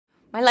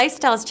My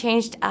lifestyle has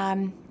changed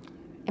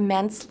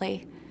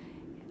immensely.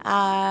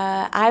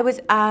 I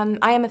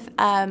am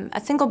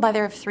a single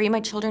mother of 3. My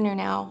children are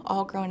now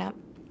all grown up.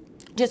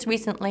 Just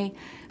recently,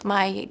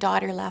 my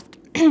daughter left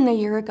a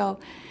year ago.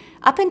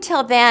 Up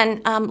until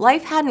then,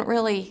 life hadn't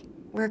really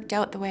worked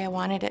out the way I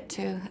wanted it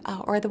to,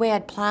 or the way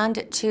I'd planned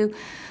it to.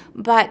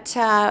 But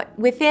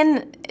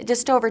within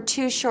just over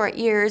 2 short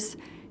years,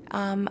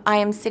 I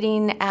am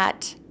sitting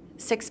at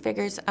 6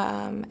 figures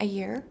a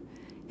year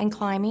and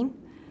climbing.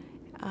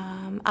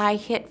 I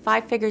hit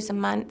 5 figures a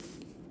month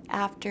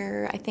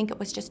after, I think it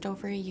was just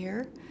over a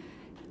year.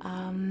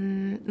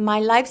 My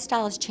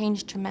lifestyle has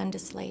changed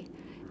tremendously.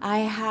 I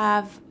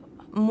have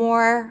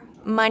more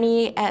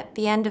money at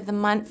the end of the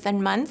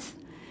month,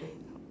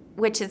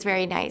 which is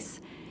very nice.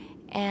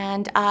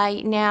 And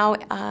I now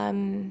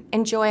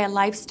enjoy a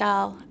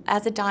lifestyle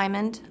as a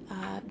diamond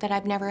that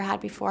I've never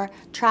had before.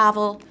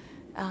 Travel.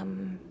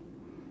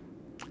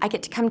 I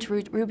get to come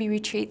to Ruby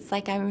retreats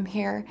like I'm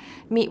here,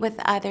 meet with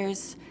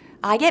others.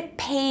 I get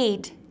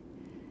paid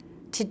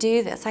to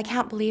do this. I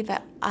can't believe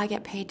that I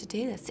get paid to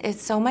do this. It's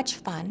so much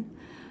fun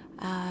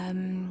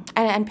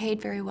and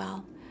paid very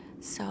well.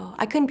 So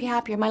I couldn't be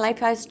happier. My life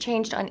has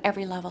changed on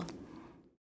every level.